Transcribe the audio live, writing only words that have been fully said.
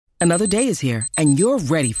Another day is here, and you're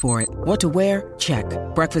ready for it. What to wear? Check.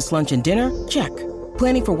 Breakfast, lunch, and dinner? Check.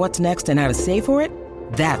 Planning for what's next and how to save for it?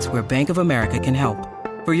 That's where Bank of America can help.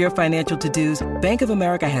 For your financial to-dos, Bank of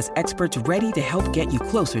America has experts ready to help get you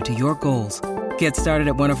closer to your goals. Get started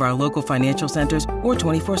at one of our local financial centers or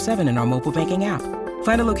 24/7 in our mobile banking app.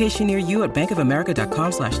 Find a location near you at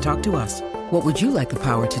bankofamerica.com/talktous. What would you like the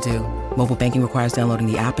power to do? Mobile banking requires downloading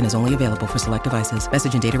the app and is only available for select devices.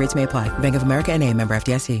 Message and data rates may apply. Bank of America N.A., member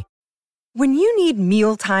FDIC. When you need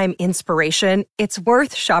mealtime inspiration, it's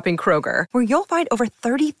worth shopping Kroger, where you'll find over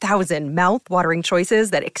 30,000 mouth-watering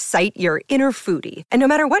choices that excite your inner foodie. And no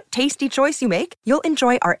matter what tasty choice you make, you'll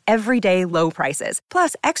enjoy our everyday low prices,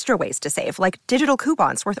 plus extra ways to save, like digital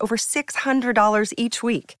coupons worth over $600 each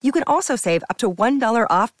week. You can also save up to $1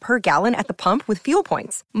 off per gallon at the pump with fuel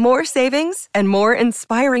points. More savings and more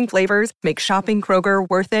inspiring flavors make shopping Kroger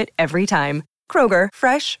worth it every time. Kroger,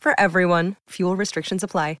 fresh for everyone. Fuel restrictions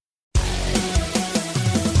apply.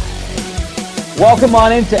 Welcome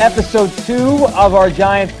on into episode 2 of our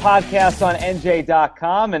Giants podcast on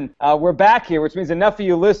NJ.com. And we're back here, which means enough of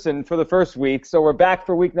you listened for the first week. So we're back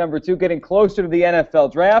for week number 2, getting closer to the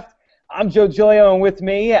NFL draft. I'm Joe Giglio, and with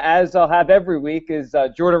me, as I'll have every week, is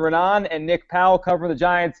Jordan Renan and Nick Powell covering the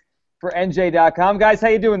Giants for NJ.com. Guys, how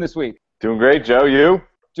you doing this week? Doing great, Joe. You?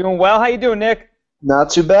 Doing well. How you doing, Nick? Not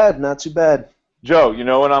too bad, not too bad. Joe, you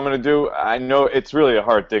know what I'm going to do? I know it's really a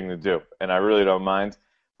hard thing to do, and I really don't mind.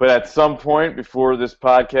 But at some point before this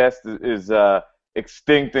podcast is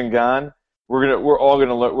extinct and gone, we're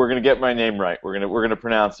gonna get my name right. We're gonna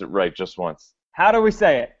pronounce it right just once. How do we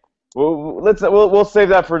say it? Well, we'll save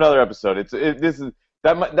that for another episode.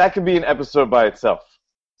 That could be an episode by itself.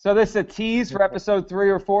 So this is a tease for episode 3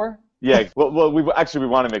 or 4? Yeah. Well, we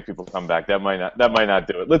want to make people come back. That might not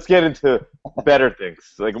do it. Let's get into better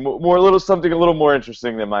things, like something a little more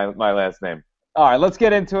interesting than my last name. All right, let's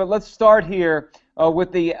get into it. Let's start here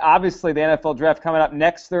with obviously the NFL draft coming up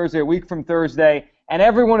next Thursday, a week from Thursday, and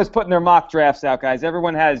everyone is putting their mock drafts out, guys.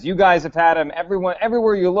 Everyone has. You guys have had them.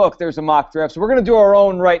 Everywhere you look, there's a mock draft. So we're going to do our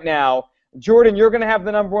own right now. Jordan, you're going to have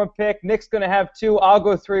the number 1 pick. Nick's going to have 2. I'll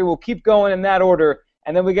go 3. We'll keep going in that order,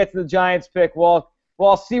 and then we get to the Giants pick. We'll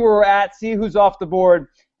see where we're at, see who's off the board,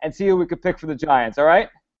 and see who we could pick for the Giants. All right?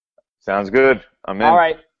 Sounds good. I'm in. All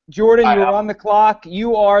right. Jordan, you're on the clock.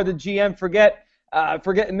 You are the GM.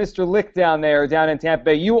 Forgetting Mr. Lick down in Tampa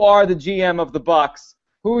Bay. You are the GM of the Bucs.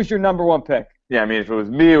 Who is your number 1 pick? Yeah, I mean, if it was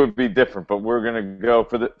me, it would be different. But we're gonna go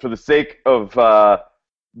for the sake of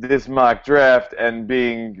this mock draft and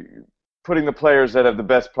putting the players that have the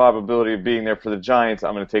best probability of being there for the Giants.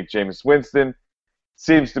 I'm gonna take Jameis Winston.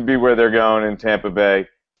 Seems to be where they're going in Tampa Bay.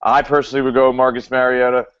 I personally would go with Marcus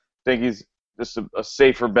Mariota. Think he's just a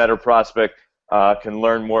safer, better prospect. Can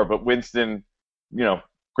learn more, but Winston,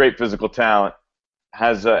 great physical talent.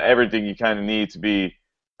 Has everything you kind of need to be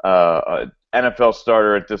an NFL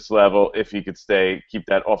starter at this level if he could keep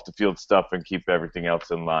that off-the-field stuff and keep everything else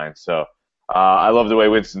in line. So I love the way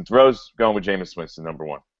Winston throws. Going with Jameis Winston, number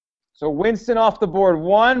 1. So Winston off the board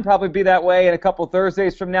 1, probably be that way in a couple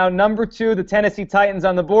Thursdays from now. Number 2, the Tennessee Titans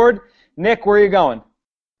on the board. Nick, where are you going?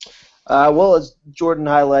 Well, as Jordan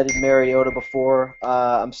highlighted Mariota before,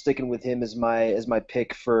 I'm sticking with him as my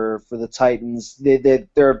pick for the Titans. There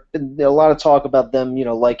have been a lot of talk about them,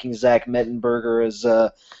 liking Zach Mettenberger as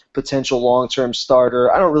a potential long-term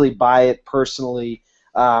starter. I don't really buy it personally.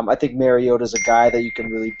 I think Mariota's a guy that you can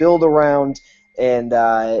really build around, and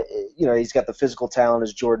he's got the physical talent,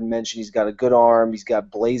 as Jordan mentioned. He's got a good arm. He's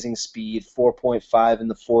got blazing speed, 4.5 in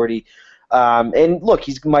the 40. And look,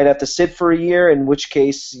 he might have to sit for a year, in which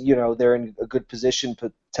case, they're in a good position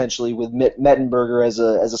potentially with Mettenberger as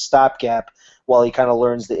a stopgap while he kind of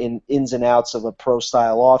learns the ins and outs of a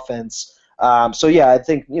pro-style offense. So yeah, I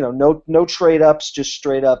think no trade-ups, just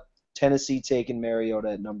straight up Tennessee taking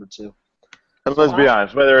Mariota at number 2. And let's be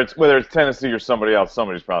honest, whether it's Tennessee or somebody else,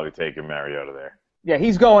 somebody's probably taking Mariota there. Yeah,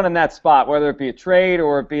 he's going in that spot, whether it be a trade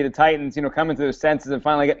or it be the Titans, coming to their senses and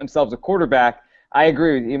finally getting themselves a quarterback. I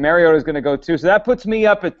agree with you. Mariota's going to go 2. So that puts me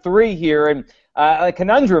up at 3 here, and a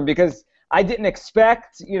conundrum because I didn't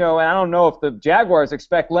expect, and I don't know if the Jaguars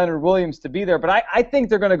expect Leonard Williams to be there, but I think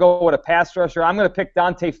they're going to go with a pass rusher. I'm going to pick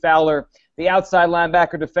Dante Fowler, the outside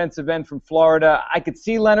linebacker defensive end from Florida. I could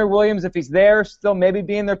see Leonard Williams, if he's there, still maybe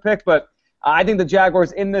being their pick, but I think the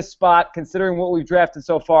Jaguars in this spot, considering what we've drafted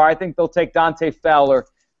so far, I think they'll take Dante Fowler,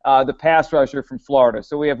 the pass rusher from Florida.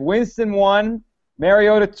 So we have Winston 1,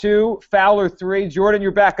 Mariota 2, Fowler 3. Jordan,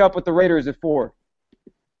 you're back up with the Raiders at 4.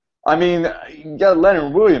 I mean, you got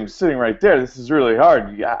Leonard Williams sitting right there. This is really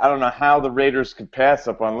hard. I don't know how the Raiders could pass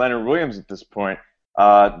up on Leonard Williams at this point.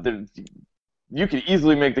 you could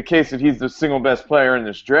easily make the case that he's the single best player in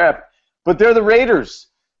this draft. But they're the Raiders.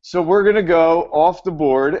 So we're going to go off the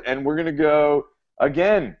board, and we're going to go,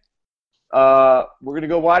 again, we're going to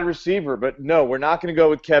go wide receiver. But no, we're not going to go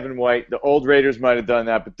with Kevin White. The old Raiders might have done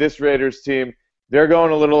that, but this Raiders team, they're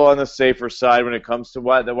going a little on the safer side when it comes to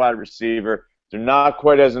the wide receiver. They're not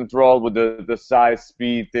quite as enthralled with the size,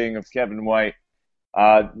 speed thing of Kevin White.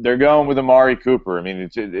 They're going with Amari Cooper. I mean,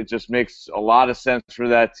 it just makes a lot of sense for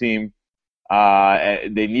that team.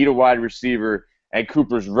 They need a wide receiver, and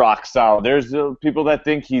Cooper's rock solid. There's people that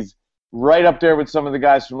think he's right up there with some of the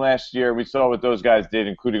guys from last year. We saw what those guys did,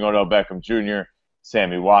 including Odell Beckham Jr.,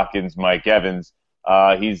 Sammy Watkins, Mike Evans.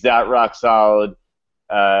 He's that rock solid,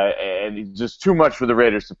 and he's just too much for the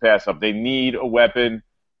Raiders to pass up. They need a weapon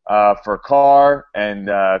for Carr, and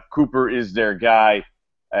Cooper is their guy.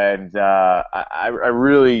 And I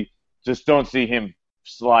really just don't see him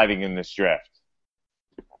sliding in this draft.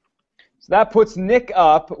 So that puts Nick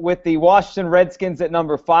up with the Washington Redskins at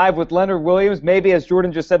number 5 with Leonard Williams, maybe, as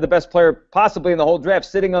Jordan just said, the best player possibly in the whole draft,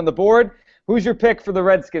 sitting on the board. Who's your pick for the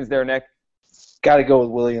Redskins there, Nick? Got to go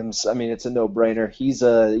with Williams. I mean, it's a no-brainer. He's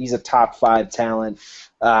a top 5 talent.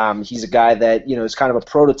 He's a guy that, is kind of a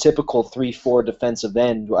prototypical 3-4 defensive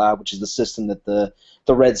end, which is the system that the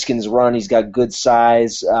Redskins run. He's got good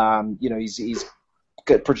size. He's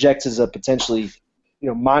projects as a potentially,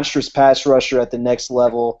 monstrous pass rusher at the next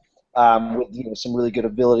level. With some really good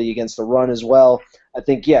ability against the run as well. I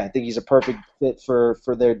think he's a perfect fit for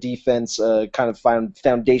their defense, kind of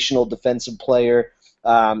foundational defensive player.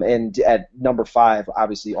 And at number 5,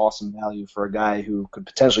 obviously awesome value for a guy who could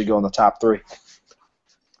potentially go in the top 3.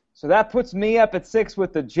 So that puts me up at 6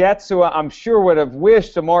 with the Jets, who I'm sure would have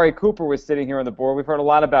wished Amari Cooper was sitting here on the board. We've heard a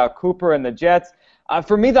lot about Cooper and the Jets.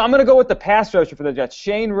 For me, though, I'm going to go with the pass rusher for the Jets,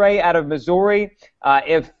 Shane Ray out of Missouri.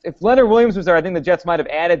 If Leonard Williams was there, I think the Jets might have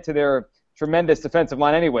added to their tremendous defensive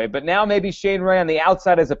line anyway. But now maybe Shane Ray on the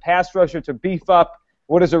outside as a pass rusher to beef up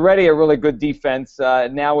what is already a really good defense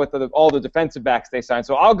now with all the defensive backs they signed.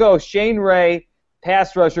 So I'll go Shane Ray,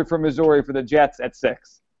 pass rusher for Missouri for the Jets at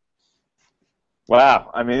 6.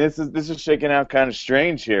 Wow, I mean this is shaking out kind of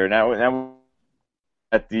strange here. Now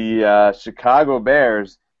at the Chicago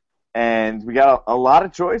Bears. And we got a lot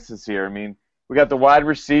of choices here. I mean, we got the wide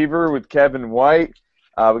receiver with Kevin White.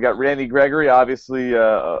 We got Randy Gregory, obviously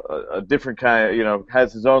a different kind of,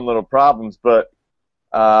 has his own little problems. But,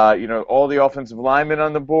 all the offensive linemen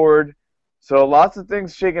on the board. So lots of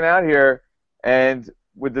things shaking out here. And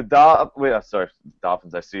with the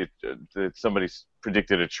Dolphins, I see somebody's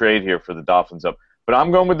predicted a trade here for the Dolphins up. But I'm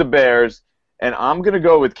going with the Bears, and I'm going to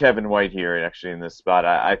go with Kevin White here, actually, in this spot.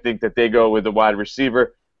 I think that they go with the wide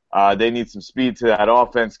receiver. They need some speed to that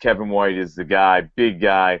offense. Kevin White is the guy, big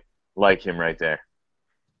guy, like him right there.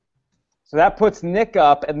 So that puts Nick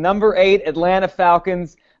up at number 8, Atlanta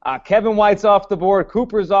Falcons. Kevin White's off the board.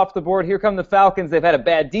 Cooper's off the board. Here come the Falcons. They've had a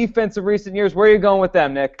bad defense in recent years. Where are you going with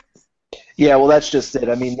them, Nick? Yeah, well, that's just it.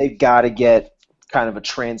 I mean, they've got to get kind of a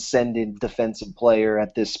transcendent defensive player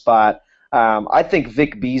at this spot. I think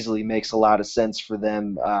Vic Beasley makes a lot of sense for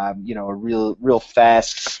them. A real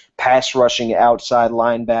fast pass rushing outside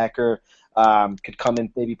linebacker, could come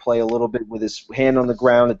in, maybe play a little bit with his hand on the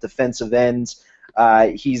ground at defensive ends.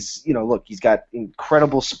 He's got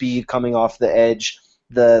incredible speed coming off the edge.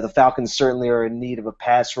 The Falcons certainly are in need of a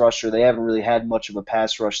pass rusher. They haven't really had much of a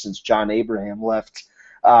pass rush since John Abraham left.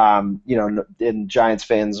 And Giants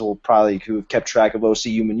fans who have kept track of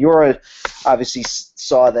OCU Umenyiora obviously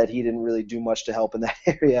saw that he didn't really do much to help in that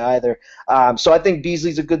area either. So I think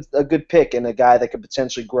Beasley's a good pick and a guy that could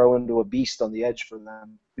potentially grow into a beast on the edge for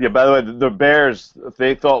them. Yeah, by the way, the Bears,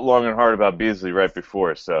 they thought long and hard about Beasley right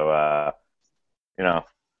before, so he's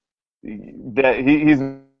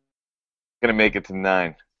going to make it to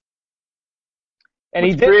 9. And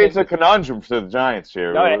Which creates a conundrum for the Giants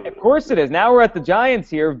here. No, of course it is. Now we're at the Giants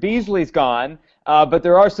here. Beasley's gone, but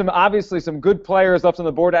there are obviously some good players left on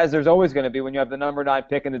the board, as there's always going to be when you have the number 9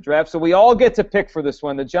 pick in the draft. So we all get to pick for this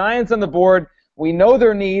one. The Giants on the board, we know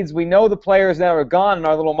their needs. We know the players that are gone in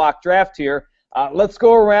our little mock draft here. Let's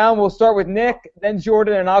go around. We'll start with Nick, then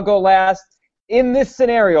Jordan, and I'll go last. In this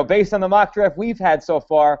scenario, based on the mock draft we've had so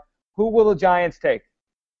far, who will the Giants take?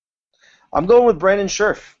 I'm going with Brandon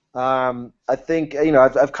Scherff. I think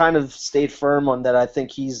I've kind of stayed firm on that. I think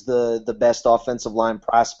he's the best offensive line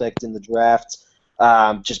prospect in the draft,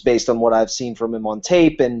 just based on what I've seen from him on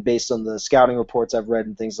tape and based on the scouting reports I've read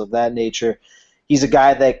and things of that nature. He's a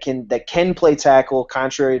guy that can play tackle,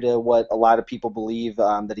 contrary to what a lot of people believe,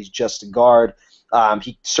 that he's just a guard.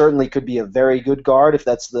 He certainly could be a very good guard if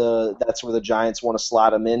that's where the Giants want to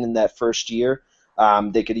slot him in that first year.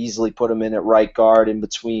 They could easily put him in at right guard in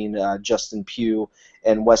between Justin Pugh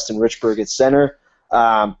and Weston Richburg at center.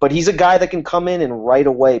 But he's a guy that can come in and right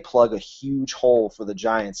away plug a huge hole for the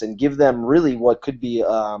Giants and give them really what could be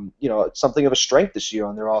something of a strength this year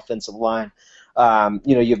on their offensive line.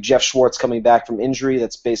 You have Jeff Schwartz coming back from injury.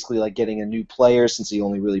 That's basically like getting a new player since he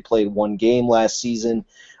only really played one game last season.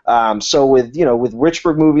 So with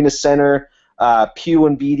Richburg moving to center, Pugh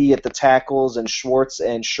and Beatty at the tackles, and Schwartz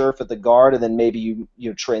and Scherf at the guard, and then maybe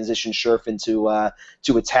you transition Scherf into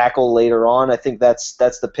to a tackle later on. I think that's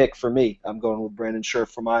the pick for me. I'm going with Brandon Scherf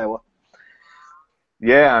from Iowa.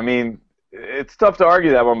 Yeah, I mean, it's tough to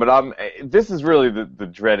argue that one, but this is really the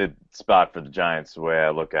dreaded spot for the Giants, the way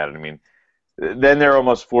I look at it. I mean, then they're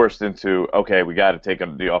almost forced into, okay, we got to take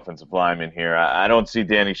the offensive lineman here. I don't see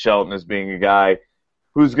Danny Shelton as being a guy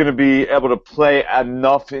who's going to be able to play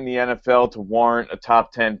enough in the NFL to warrant a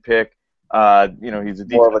top 10 pick. He's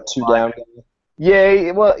more of a two-down guy.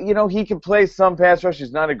 Yeah, well, he can play some pass rush.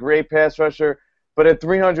 He's not a great pass rusher, but at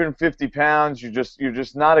 350 pounds, you're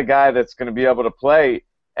just not a guy that's going to be able to play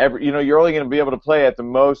you're only going to be able to play at the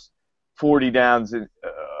most 40 downs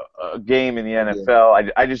a game in the NFL.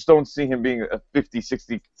 Yeah. I just don't see him being a 50,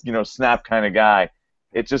 60, snap kind of guy.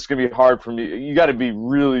 It's just going to be hard for me. You got to be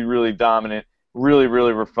really, really dominant, really,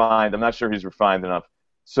 really refined. I'm not sure he's refined enough.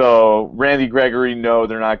 So Randy Gregory, no,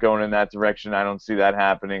 they're not going in that direction. I don't see that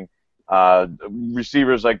happening.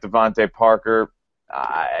 Receivers like Devontae Parker,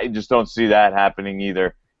 I just don't see that happening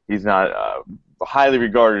either. He's not highly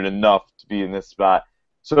regarded enough to be in this spot.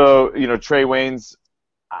 So, Trey Waynes,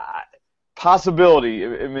 possibility.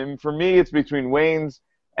 I mean, for me, it's between Waynes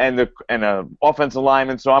and an offensive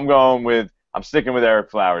lineman. So I'm sticking with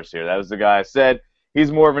Eric Flowers here. That was the guy I said.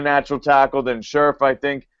 He's more of a natural tackle than Scherf, I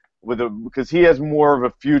think, because he has more of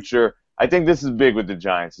a future. I think this is big with the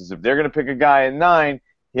Giants, is if they're going to pick a guy at 9,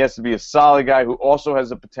 he has to be a solid guy who also has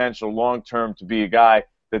the potential long-term to be a guy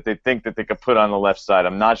that they think that they could put on the left side.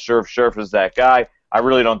 I'm not sure if Scherf is that guy. I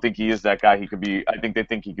really don't think he is that guy. I think they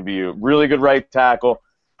think he could be a really good right tackle,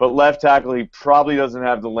 but left tackle, he probably doesn't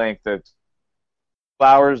have the length that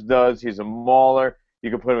Flowers does. He's a mauler. You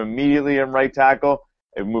can put him immediately in right tackle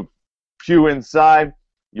and move Pugh inside.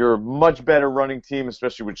 You're a much better running team,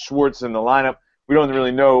 especially with Schwartz in the lineup. We don't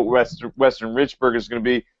really know what Weston Richburg is going to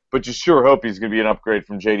be, but you sure hope he's going to be an upgrade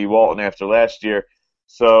from J.D. Walton after last year.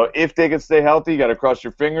 So if they can stay healthy, you got to cross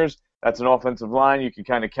your fingers. That's an offensive line you can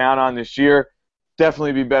kind of count on this year.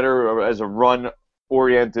 Definitely be better as a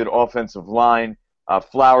run-oriented offensive line.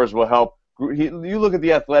 Flowers will help. You look at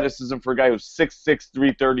the athleticism for a guy who's 6'6",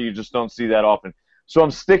 330, you just don't see that often. So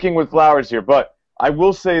I'm sticking with Flowers here, but I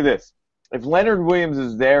will say this. If Leonard Williams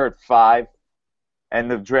is there at 5 and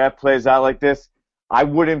the draft plays out like this, I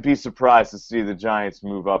wouldn't be surprised to see the Giants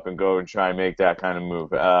move up and go and try and make that kind of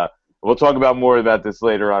move. We'll talk about more about this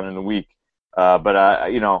later on in the week. But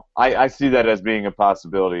I see that as being a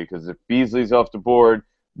possibility because if Beasley's off the board,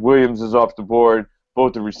 Williams is off the board,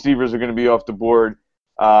 both the receivers are going to be off the board,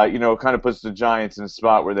 it kind of puts the Giants in a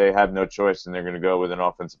spot where they have no choice and they're going to go with an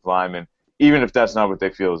offensive lineman, even if that's not what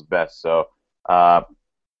they feel is best. So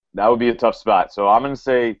that would be a tough spot. So I'm going to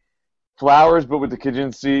say Flowers, but with the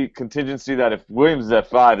contingency that if Williams is at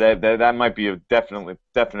 5, that might be a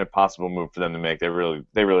definite possible move for them to make. They really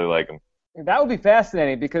like him. That would be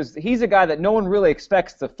fascinating because he's a guy that no one really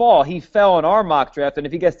expects to fall. He fell in our mock draft, and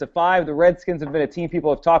if he gets to 5, the Redskins have been a team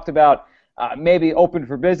people have talked about maybe open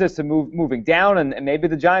for business and moving down, and maybe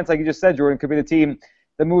the Giants, like you just said, Jordan, could be the team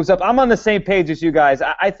that moves up. I'm on the same page as you guys.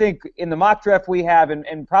 I think in the mock draft we have,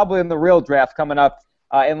 and probably in the real draft coming up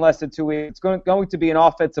in less than 2 weeks, it's going to be an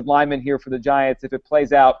offensive lineman here for the Giants if it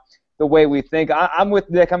plays out the way we think. I'm with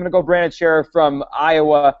Nick. I'm going to go Brandon Scherf from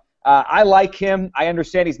Iowa. I like him. I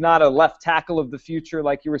understand he's not a left tackle of the future,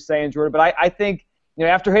 like you were saying, Jordan. But I think,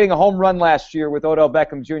 after hitting a home run last year with Odell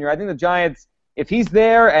Beckham Jr., I think the Giants, if he's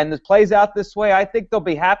there and this plays out this way, I think they'll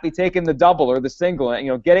be happy taking the double or the single.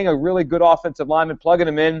 Getting a really good offensive lineman, plugging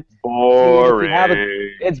him in. Boring.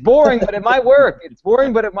 It's boring, but it might work. It's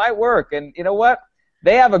boring, but it might work. And you know what?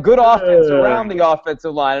 They have a good offense around the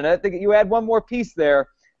offensive line, and I think you add one more piece there.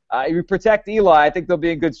 You protect Eli, I think they'll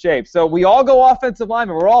be in good shape. So we all go offensive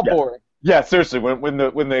lineman. We're all boring. Yeah, seriously. When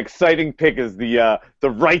the exciting pick is the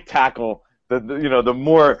right tackle, the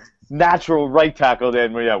more natural right tackle,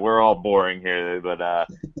 then we're all boring here. But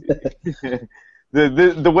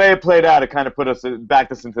the way it played out, it kind of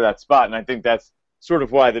backed us into that spot, and I think that's sort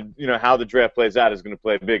of why how the draft plays out is going to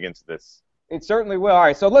play big into this. It certainly will. All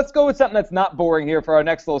right, so let's go with something that's not boring here for our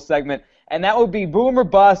next little segment, and that would be boom or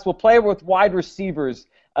bust. We'll play with wide receivers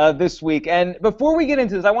this week. And before we get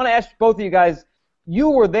into this, I want to ask both of you guys you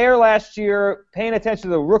were there last year paying attention to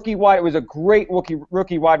the rookie wide. It was a great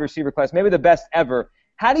rookie wide receiver class, maybe the best ever.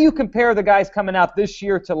 How do you compare the guys coming out this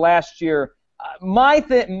year to last year?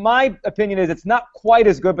 My opinion is it's not quite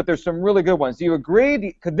as good, but there's some really good ones. Do you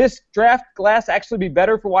agree? Could this draft class actually be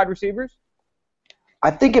better for wide receivers?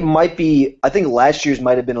 I think it might be. I think last year's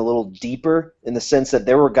might have been a little deeper in the sense that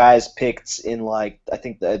there were guys picked in like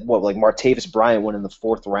Martavis Bryant went in the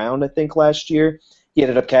 4th round. I think last year he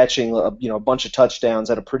ended up catching a bunch of touchdowns.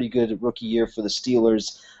 Had a pretty good rookie year for the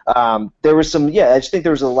Steelers. There was some. Yeah, I just think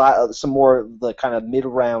there was some more of the kind of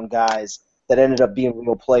mid-round guys that ended up being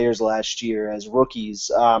real players last year as rookies.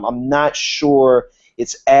 I'm not sure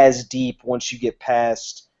it's as deep once you get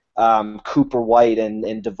past Cooper White and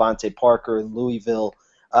Devontae Parker in Louisville.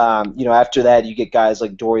 After that you get guys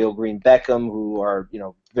like Dorial Green-Beckham who are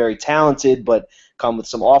very talented but come with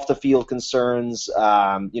some off-the-field concerns.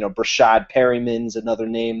 Brashad Perryman's another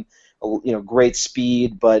name. Great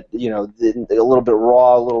speed, but a little bit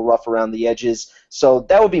raw, a little rough around the edges. So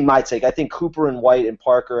that would be my take. I think Cooper and White and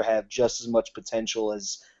Parker have just as much potential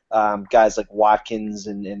as guys like Watkins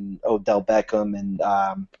and Odell Beckham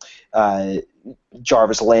and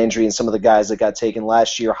Jarvis Landry and some of the guys that got taken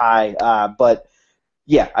last year high. But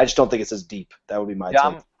yeah, I just don't think it's as deep. That would be my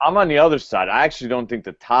take. I'm on the other side. I actually don't think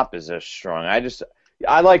the top is as strong.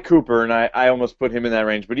 I like Cooper, and I almost put him in that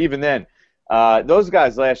range. But even then, those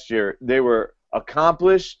guys last year, they were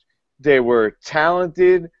accomplished, they were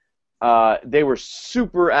talented, they were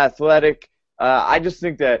super athletic. I just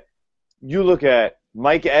think that you look at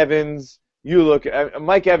Mike Evans,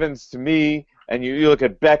 Mike Evans to me, and you look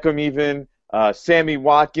at Beckham even, Sammy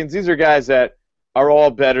Watkins. These are guys that are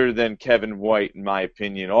all better than Kevin White, in my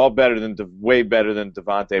opinion, way better than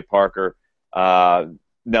Devontae Parker,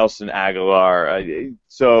 Nelson Aguilar.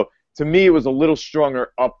 So to me, it was a little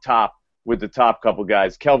stronger up top with the top couple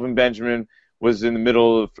guys. Kelvin Benjamin was in the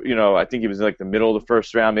middle of, I think he was like the middle of the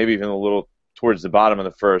first round, maybe even a little towards the bottom of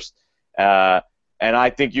the first. And I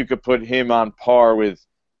think you could put him on par with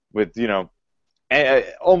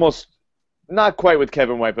almost not quite with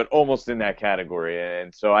Kevin White, but almost in that category.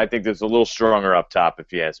 And so I think there's a little stronger up top,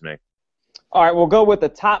 if you ask me. All right, we'll go with the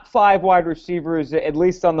top 5 wide receivers, at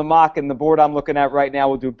least on the mock and the board I'm looking at right now.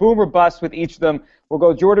 We'll do boom or bust with each of them. We'll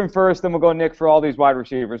go Jordan first, then we'll go Nick for all these wide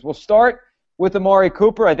receivers. We'll start with Amari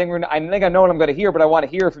Cooper. I think I know what I'm going to hear, but I want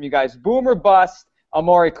to hear from you guys. Boom or bust,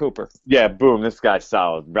 Amari Cooper? Yeah, boom. This guy's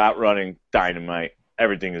solid. Route running, dynamite.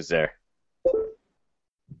 Everything is there.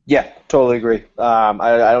 Yeah, totally agree.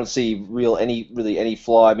 I don't see any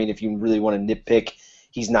flaw. I mean, if you really want to nitpick,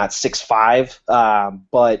 he's not 6'5",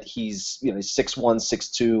 but he's 6'1",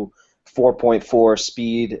 6'2", 4.4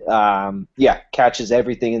 speed. Catches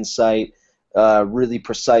everything in sight. Really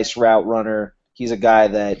precise route runner. He's a guy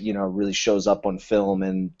that really shows up on film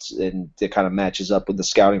and it kind of matches up with the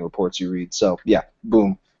scouting reports you read. So yeah,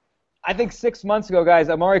 boom. I think 6 months ago, guys,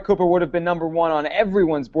 Amari Cooper would have been number 1 on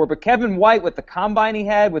everyone's board. But Kevin White, with the combine he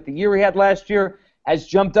had, with the year he had last year, has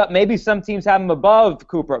jumped up. Maybe some teams have him above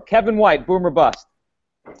Cooper. Kevin White, boom or bust?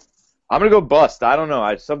 I'm going to go bust. I don't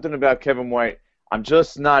know. Something about Kevin White, I'm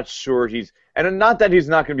just not sure and not that he's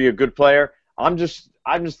not going to be a good player. I'm just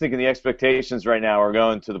thinking the expectations right now are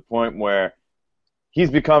going to the point where he's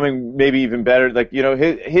becoming maybe even better. Like,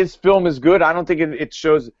 his film is good. I don't think it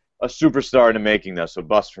shows a superstar in the making, though, so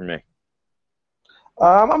bust for me.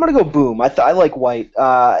 I'm going to go boom. I like White.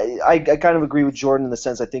 I kind of agree with Jordan in the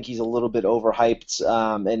sense I think he's a little bit overhyped,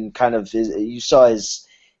 and kind of you saw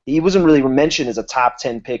he wasn't really mentioned as a top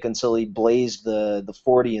 10 pick until he blazed the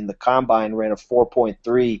 40 in the combine, ran a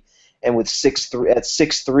 4.3, and with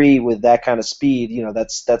 6'3" with that kind of speed,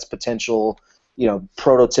 that's potential,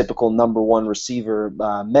 prototypical number 1 receiver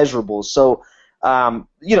measurables. So. But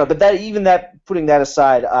putting that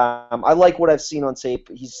aside, I like what I've seen on tape.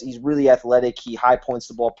 He's really athletic. He high points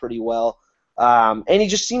the ball pretty well, and he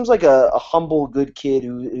just seems like a humble, good kid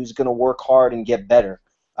who's going to work hard and get better.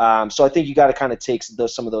 So I think you got to kind of take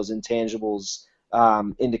some of those intangibles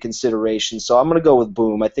into consideration. So I'm going to go with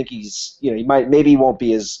boom. I think he's he won't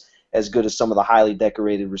be as good as some of the highly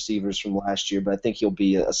decorated receivers from last year, but I think he'll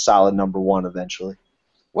be a solid number 1 eventually.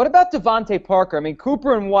 What about Devontae Parker? I mean,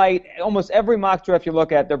 Cooper and White, almost every mock draft you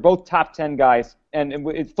look at, they're both top 10 guys, and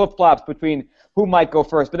it flip-flops between who might go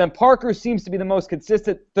first. But then Parker seems to be the most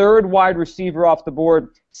consistent 3rd wide receiver off the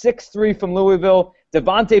board, 6'3" from Louisville.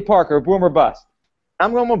 Devontae Parker, boom or bust?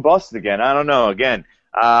 I'm going with bust again. I don't know. Again,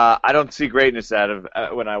 I don't see greatness out of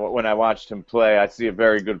when I watched him play. I see a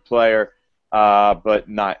very good player, but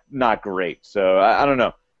not great. So I don't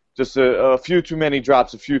know. Just a few too many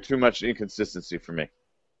drops, a few too much inconsistency for me.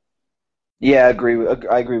 Yeah, I agree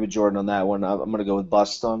with Jordan on that one. I'm going to go with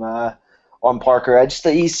bust on on Parker. I just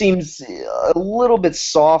he seems a little bit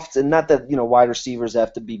soft, and not that wide receivers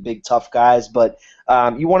have to be big tough guys, but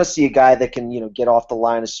you want to see a guy that can get off the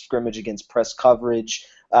line of scrimmage against press coverage,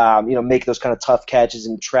 make those kind of tough catches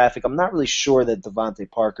in traffic. I'm not really sure that Devontae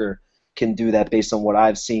Parker can do that based on what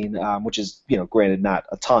I've seen, which is granted not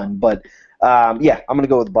a ton, but yeah, I'm gonna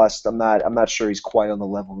go with bust. I'm not sure he's quite on the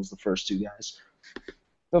level as the first two guys.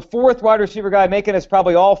 The fourth wide receiver guy making us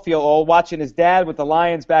probably all feel old, watching his dad with the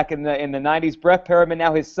Lions back in the 90s, Brett Perriman,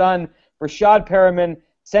 now his son, Rashad Perriman,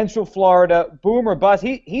 Central Florida, boom or bust.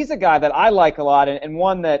 He's a guy that I like a lot, and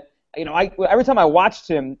one that, every time I watched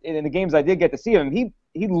him in the games I did get to see him, he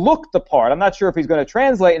looked the part. I'm not sure if he's going to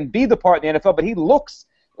translate and be the part in the NFL, but he looks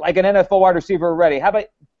like an NFL wide receiver already. How about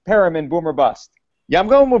Perriman, boom or bust? Yeah, I'm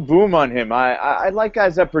going with boom on him. I like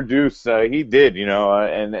guys that produce. He did,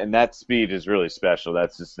 and that speed is really special.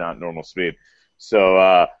 That's just not normal speed. So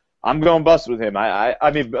I'm going bust with him.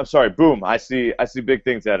 I'm sorry, boom. I see big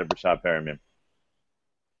things out of Rashad Perriman.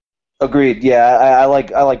 Agreed. Yeah, I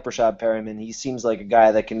like Rashad Perriman. He seems like a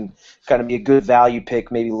guy that can kind of be a good value pick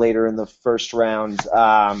maybe later in the first round.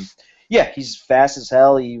 Yeah, he's fast as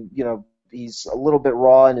hell. He's a little bit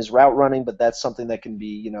raw in his route running, but that's something that can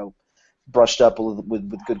be brushed up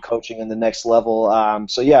with good coaching in the next level.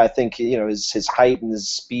 So yeah, I think his height and his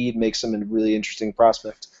speed makes him a really interesting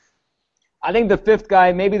prospect. I think the fifth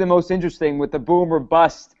guy, maybe the most interesting with the boom or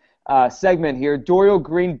bust segment here, Dorial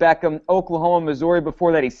Green Beckham, Oklahoma, Missouri.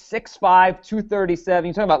 Before that, he's 6'5", 237.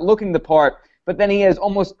 You're talking about looking the part, but then he has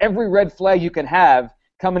almost every red flag you can have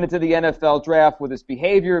coming into the NFL draft with his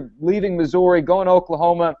behavior, leaving Missouri, going to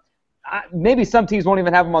Oklahoma. Maybe some teams won't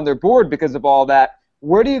even have him on their board because of all that.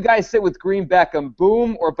 Where do you guys sit with Green Beckham?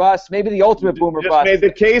 Boom or bust? Maybe the ultimate boom or bust. Just made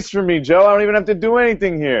the case for me, Joe. I don't even have to do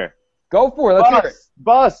anything here. Go for it. Let's hear it.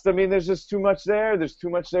 Bust. I mean, there's just too much there. There's too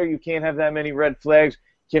much there. You can't have that many red flags.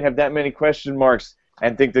 You can't have that many question marks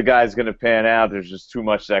and think the guy's going to pan out. There's just too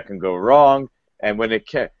much that can go wrong. And when it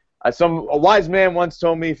can, a wise man once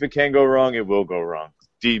told me, if it can go wrong, it will go wrong.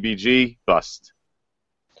 DBG, bust.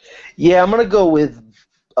 Yeah, I'm going to go with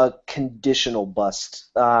a conditional bust,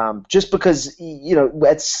 just because at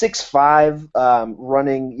 6'5",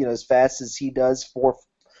 running as fast as he does,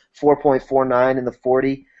 4.49 in the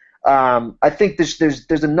 40. I think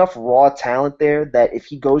there's enough raw talent there that if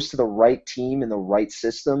he goes to the right team in the right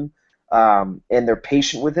system, and they're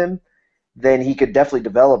patient with him, then he could definitely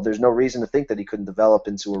develop. There's no reason to think that he couldn't develop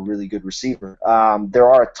into a really good receiver. There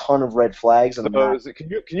are a ton of red flags. Can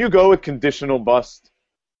you go with conditional bust?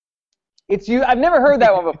 It's you. I've never heard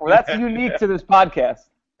that one before. That's unique to this podcast.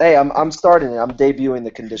 Hey, I'm starting it. I'm debuting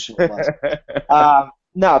the conditional bust.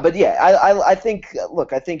 No, but yeah, I think.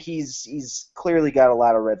 Look, I think he's clearly got a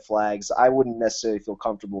lot of red flags. I wouldn't necessarily feel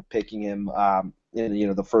comfortable picking him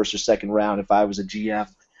in the first or second round if I was a GM.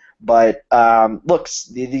 But look,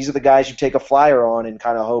 these are the guys you take a flyer on and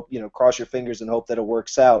kind of hope, cross your fingers and hope that it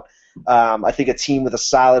works out. I think a team with a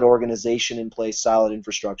solid organization in place, solid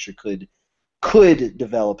infrastructure could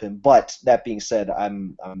develop him. But that being said,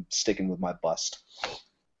 I'm sticking with my bust.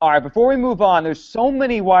 All right, before we move on, there's so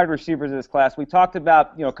many wide receivers in this class. We talked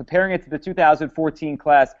about, comparing it to the 2014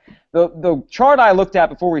 class. The chart I looked at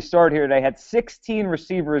before we started here today had 16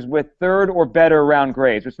 receivers with third or better round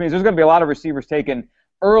grades, which means there's going to be a lot of receivers taken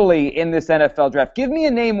early in this NFL draft. Give me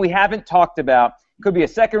a name we haven't talked about. Could be a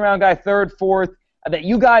second-round guy, third, fourth, that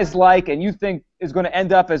you guys like and you think is going to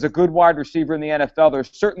end up as a good wide receiver in the NFL. There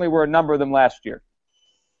certainly were a number of them last year.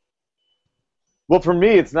 Well, for me,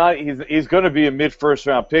 it's not. He's going to be a mid-first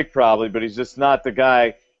round pick probably, but he's just not the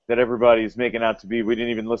guy that everybody's making out to be. We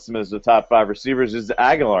didn't even list him as the top 5 receivers. Is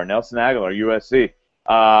Aguilar, Nelson Aguilar, USC.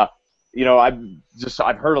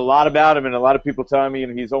 I've heard a lot about him, and a lot of people telling me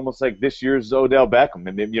he's almost like this year's Odell Beckham,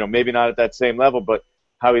 and maybe not at that same level, but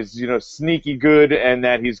how he's sneaky good, and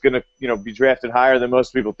that he's going to be drafted higher than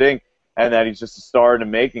most people think, and that he's just a star in the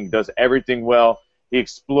making. Does everything well. He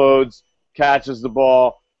explodes, catches the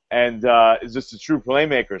ball, and is just a true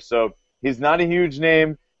playmaker. So he's not a huge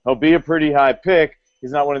name. He'll be a pretty high pick.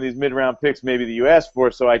 He's not one of these mid-round picks maybe that you asked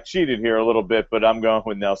for, so I cheated here a little bit, but I'm going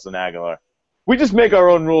with Nelson Aguilar. We just make our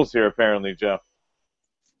own rules here, apparently, Joe.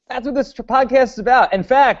 That's what this podcast is about. In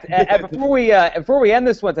fact, before we end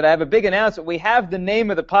this one today, I have a big announcement. We have the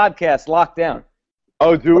name of the podcast locked down.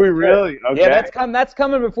 Oh, do we really? Okay. Yeah, that's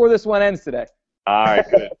coming before this one ends today. All right,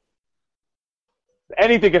 good.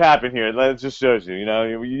 Anything could happen here. That just shows you.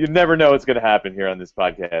 You never know what's going to happen here on this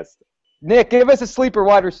podcast. Nick, give us a sleeper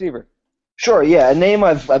wide receiver. Sure, yeah. A name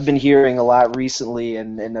I've been hearing a lot recently,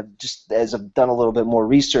 and just as I've done a little bit more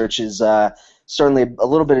research, is certainly a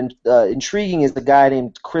little bit intriguing. Is the guy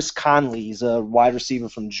named Chris Conley. He's a wide receiver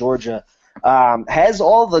from Georgia. Has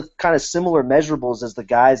all the kind of similar measurables as the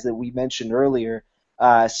guys that we mentioned earlier.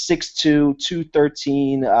 6'2",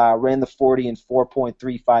 213, ran the 40 in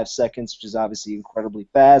 4.35 seconds, which is obviously incredibly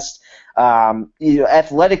fast.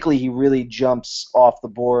 Athletically, he really jumps off the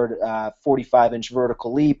board. 45-inch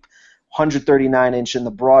vertical leap, 139-inch in the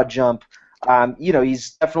broad jump.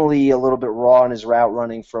 He's definitely a little bit raw in his route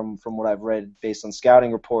running from what I've read based on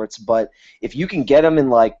scouting reports. But if you can get him in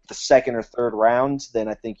like the second or third round, then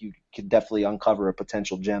I think you could definitely uncover a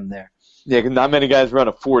potential gem there. Yeah, not many guys run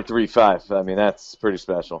a 4.35. I mean, that's pretty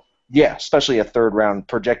special. Yeah, especially a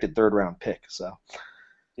projected third round pick. So.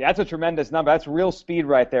 Yeah, that's a tremendous number. That's real speed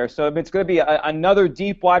right there. So it's going to be another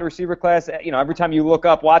deep wide receiver class. Every time you look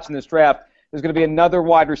up watching this draft, there's going to be another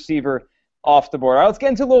wide receiver off the board. All right, let's get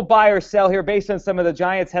into a little buy or sell here based on some of the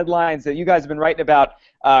Giants headlines that you guys have been writing about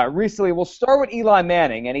recently. We'll start with Eli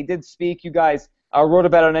Manning, and he did speak. You guys wrote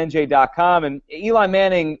about it on NJ.com, and Eli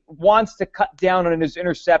Manning wants to cut down on his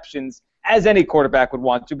interceptions, as any quarterback would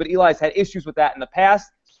want to, but Eli's had issues with that in the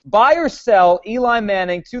past. Buy or sell Eli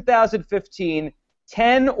Manning, 2015,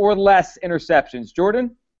 10 or less interceptions.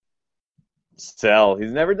 Jordan? Sell.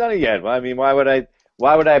 He's never done it yet. I mean, why would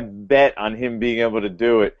I bet on him being able to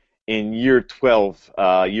do it in year 12,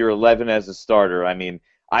 year 11 as a starter? I mean,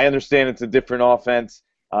 I understand it's a different offense,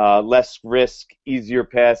 less risk, easier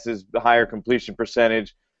passes, higher completion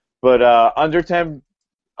percentage, but under 10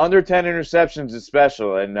 interceptions is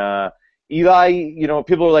special. And Eli,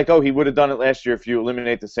 people are like, oh, he would have done it last year if you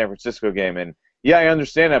eliminate the San Francisco game. And yeah, I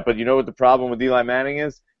understand that, but you know what the problem with Eli Manning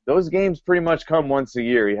is? Those games pretty much come once a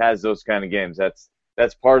year. He has those kind of games.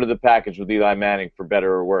 That's part of the package with Eli Manning, for better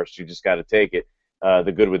or worse. You just got to take it,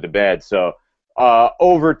 the good with the bad. So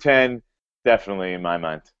over 10, definitely in my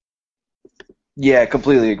mind. Yeah,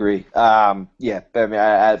 completely agree. I mean,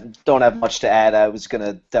 I don't have much to add. I was going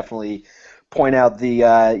to definitely point out the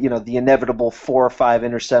inevitable 4 or 5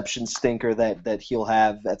 interception stinker that he'll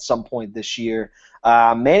have at some point this year.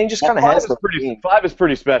 Manning just kind of has the game. 5 is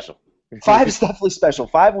pretty special. 5 is definitely special.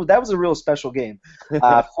 5, that was a real special game.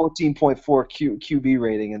 14.4 QB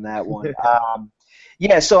rating in that one.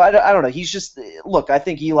 So I don't know. He's just I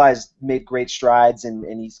think Eli's made great strides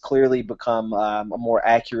and he's clearly become a more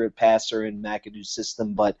accurate passer in McAdoo's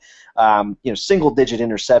system. But single-digit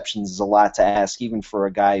interceptions is a lot to ask, even for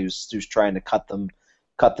a guy who's trying to cut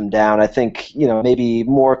them down. I think maybe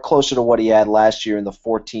more closer to what he had last year in the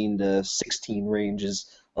 14 to 16 range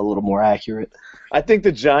is a little more accurate. I think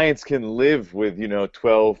the Giants can live with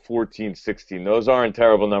 12, 14, 16. Those aren't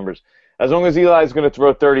terrible numbers. As long as Eli's going to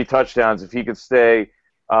throw 30 touchdowns, if he could stay,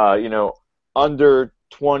 under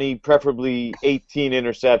 20, preferably 18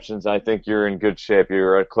 interceptions, I think you're in good shape.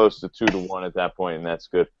 You're close to 2-1 at that point, and that's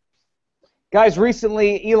good. Guys,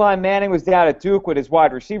 recently Eli Manning was down at Duke with his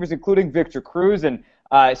wide receivers, including Victor Cruz, and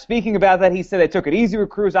speaking about that, he said they took it easy with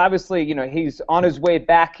Cruz. Obviously, he's on his way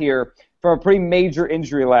back here from a pretty major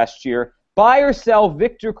injury last year. Buy or sell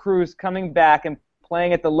Victor Cruz coming back and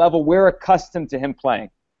playing at the level we're accustomed to him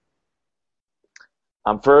playing?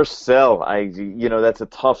 I'm first sell. That's a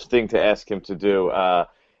tough thing to ask him to do.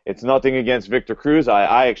 It's nothing against Victor Cruz.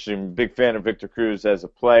 I actually am a big fan of Victor Cruz as a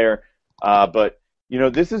player. But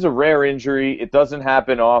this is a rare injury. It doesn't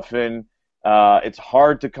happen often. It's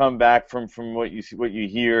hard to come back from what you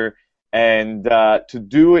hear. And to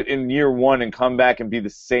do it in year 1 and come back and be the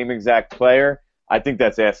same exact player, I think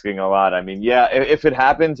that's asking a lot. I mean, yeah, if it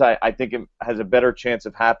happens, I think it has a better chance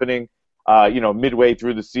of happening midway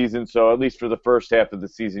through the season. So at least for the first half of the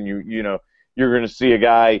season, you're going to see a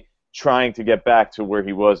guy trying to get back to where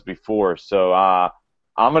he was before. So I'm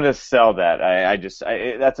going to sell that.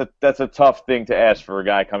 That's a tough thing to ask for a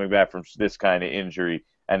guy coming back from this kind of injury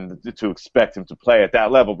and to expect him to play at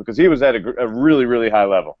that level, because he was at a really, really high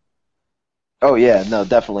level. Oh yeah, no,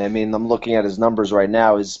 definitely. I mean, I'm looking at his numbers right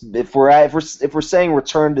now. If we're saying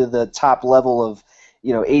return to the top level of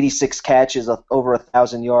 86 catches, over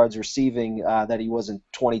 1,000 yards receiving that he was in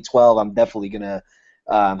 2012, I'm definitely gonna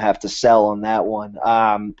have to sell on that one.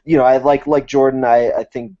 I like Jordan. I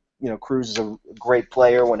think Cruz is a great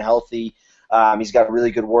player when healthy. He's got a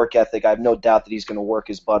really good work ethic. I have no doubt that he's going to work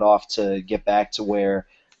his butt off to get back to where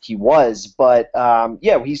he was. But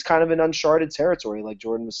he's kind of in uncharted territory, like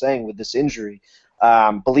Jordan was saying, with this injury.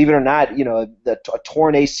 Believe it or not, a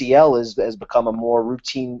torn ACL has become a more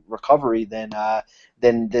routine recovery than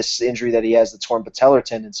this injury that he has, the torn patellar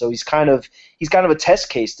tendon. So he's kind of a test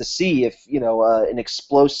case to see if an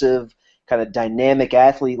explosive kind of dynamic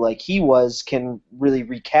athlete like he was can really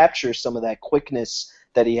recapture some of that quickness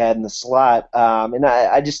that he had in the slot. And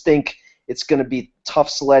I just think it's going to be tough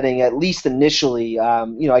sledding, at least initially.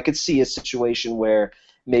 I could see a situation where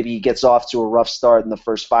maybe he gets off to a rough start in the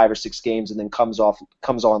first 5 or 6 games and then comes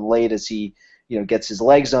on late as he gets his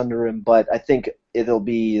legs under him. But I think it'll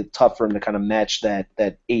be tough for him to kind of match that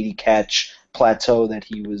 80 catch plateau that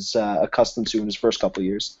he was accustomed to in his first couple of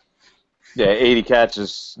years. Yeah, 80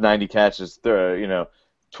 catches, 90 catches,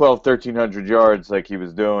 1,300 yards like he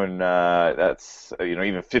was doing. That's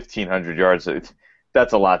even 1,500 yards.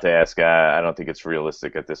 That's a lot to ask. I don't think it's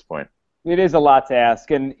realistic at this point. It is a lot to ask.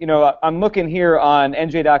 And, I'm looking here on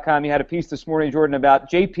NJ.com. You had a piece this morning, Jordan, about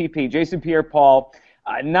JPP, Jason Pierre-Paul,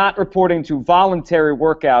 not reporting to voluntary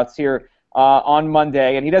workouts here on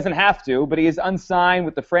Monday. And he doesn't have to, but he is unsigned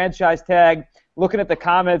with the franchise tag. Looking at the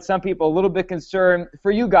comments, some people a little bit concerned.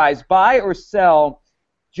 For you guys, buy or sell,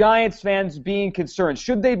 Giants fans being concerned?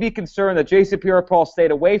 Should they be concerned that Jason Pierre-Paul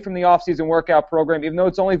stayed away from the offseason workout program, even though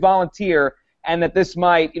it's only volunteer, and that this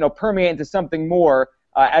might, permeate into something more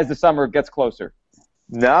as the summer gets closer?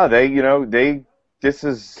 No, this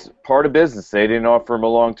is part of business. They didn't offer him a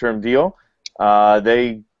long-term deal.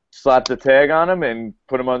 They slapped the tag on him and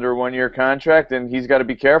put him under a 1-year contract, and he's got to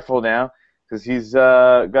be careful now because he's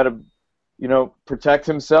got to, protect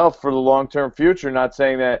himself for the long-term future. Not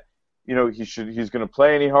saying that, he's going to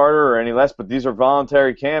play any harder or any less, but these are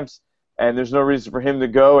voluntary camps, and there's no reason for him to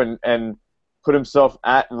go and put himself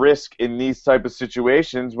at risk in these type of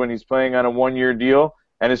situations when he's playing on a 1-year deal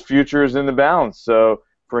and his future is in the balance. So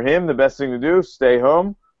for him, the best thing to do is stay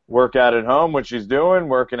home, work out at home, which he's doing,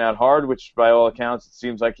 working out hard, which by all accounts it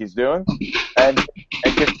seems like he's doing, and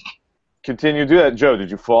continue to do that. Joe,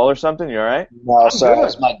 did you fall or something? You all right? No, sorry, it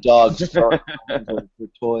was my dog throwing for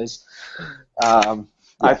toys. Yeah.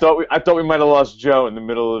 I thought we might have lost Joe in the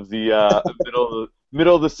middle of the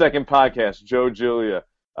middle of the second podcast. Joe Giulia.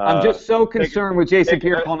 I'm just so concerned with Jason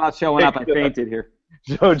Pierre-Paul not showing up. I fainted here.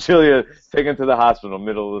 Joe Giulia taken to the hospital,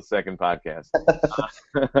 middle of the second podcast.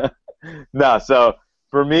 No, so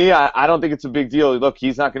for me, I don't think it's a big deal. Look,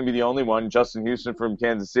 he's not going to be the only one. Justin Houston from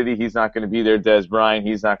Kansas City, he's not going to be there. Dez Bryant,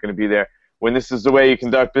 he's not going to be there. When this is the way you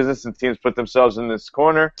conduct business and teams put themselves in this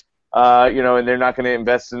corner, and they're not going to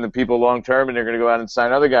invest in the people long term, and they're going to go out and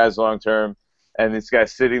sign other guys long term, and this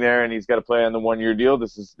guy's sitting there and he's got to play on the 1-year deal.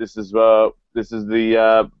 This is the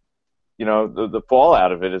the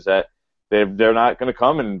fallout of it is that they're not going to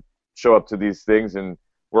come and show up to these things and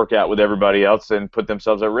work out with everybody else and put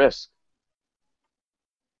themselves at risk.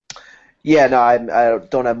 Yeah, no, I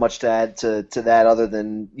don't have much to add to that other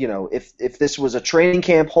than, if this was a training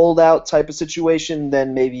camp holdout type of situation,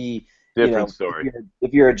 then maybe different story.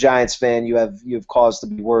 If you're a Giants fan, you have cause to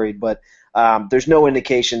be worried, but there's no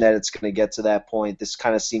indication that it's going to get to that point. This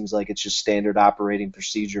kind of seems like it's just standard operating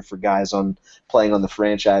procedure for guys playing on the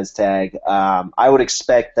franchise tag. I would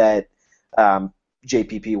expect that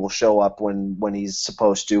JPP will show up when he's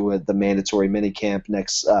supposed to at the mandatory minicamp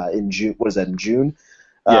next in June. What is that, in June?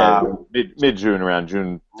 Yeah, mid-June, around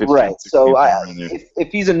June 15th. Right. So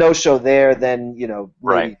if he's a no-show there, then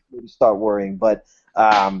maybe start worrying. But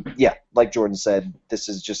like Jordan said, this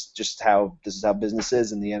is just how business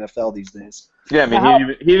is in the NFL these days. Yeah, I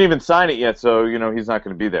mean he didn't even sign it yet, so he's not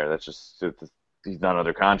going to be there. That's just he's not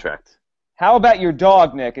under contract. How about your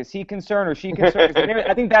dog, Nick? Is he concerned or she concerned?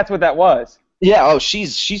 I think that's what that was. Yeah. Oh,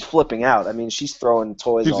 she's flipping out. I mean, she's throwing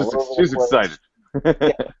toys all over the place. She's excited.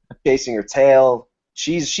 Yeah, chasing her tail.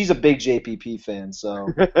 She's a big JPP fan, so.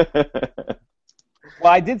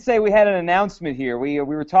 Well, I did say we had an announcement here. We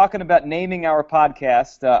were talking about naming our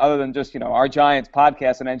podcast, other than just our Giants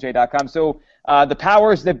podcast on NJ.com. So the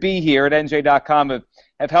powers that be here at NJ.com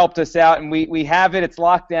have helped us out, and we have it. It's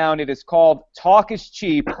locked down. It is called Talk is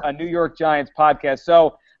Cheap, a New York Giants podcast.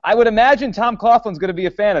 So I would imagine Tom Coughlin's going to be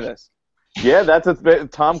a fan of this. Yeah, that's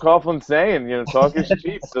what Tom Coughlin's saying. Talk is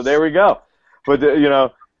cheap. So there we go. But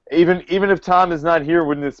even if Tom is not here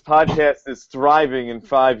when this podcast is thriving in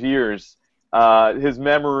 5 years, his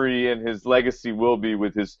memory and his legacy will be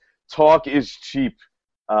with his Talk is Cheap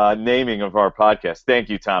naming of our podcast. Thank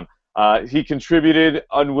you, Tom. He contributed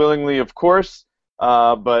unwillingly, of course,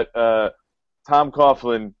 but Tom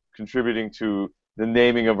Coughlin contributing to the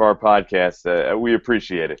naming of our podcast, we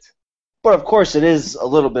appreciate it. But, of course, it is a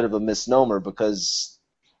little bit of a misnomer because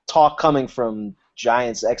talk coming from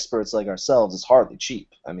Giants experts like ourselves is hardly cheap.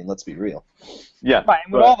 I mean, let's be real. Yeah. Right,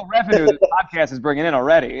 and with all the revenue that the podcast is bringing in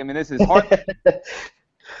already, I mean, this is hard.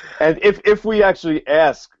 And if we actually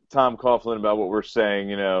ask Tom Coughlin about what we're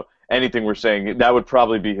saying, anything we're saying, that would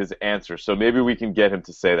probably be his answer. So maybe we can get him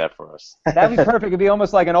to say that for us. That'd be perfect. It'd be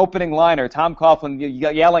almost like an opening liner. Tom Coughlin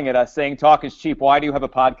yelling at us saying, "Talk is cheap. Why do you have a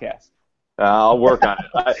podcast?" I'll work on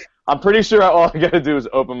it. I'm pretty sure all I got to do is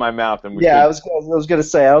open my mouth. And I was going to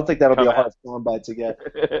say, I don't think that'll be a hard soundbite to get.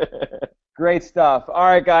 Great stuff. All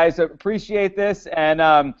right, guys, appreciate this,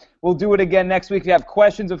 and we'll do it again next week. If you have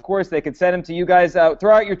questions, of course, they can send them to you guys.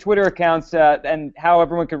 Throw out your Twitter accounts and how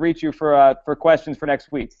everyone can reach you for questions for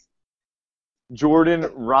next week. Jordan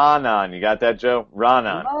Raanan. You got that, Joe?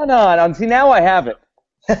 Raanan. Raanan. See, now I have it.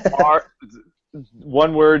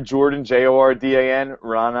 One word, Jordan, Jordan,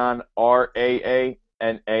 Raanan,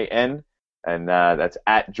 Raanan, and that's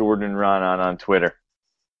at Jordan Raanan on Twitter.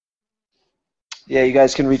 Yeah, you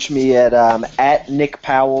guys can reach me at Nick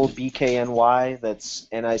Powell, BKNY. That's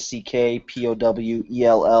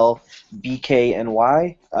NickPowell,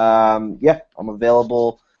 BKNY. Yeah, I'm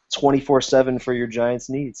available 24/7 for your Giants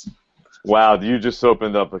needs. Wow, you just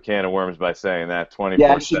opened up a can of worms by saying that 24/7.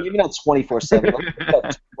 Yeah, actually, maybe not 24/7,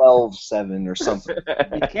 but 12/7 or something.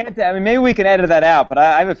 You can't. I mean, maybe we can edit that out, but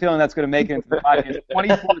I have a feeling that's going to make it into the podcast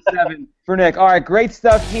 24/7 for Nick. All right, great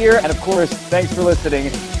stuff here, and of course, thanks for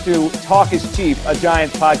listening to Talk is Cheap, a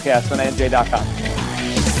Giants podcast on NJ.com.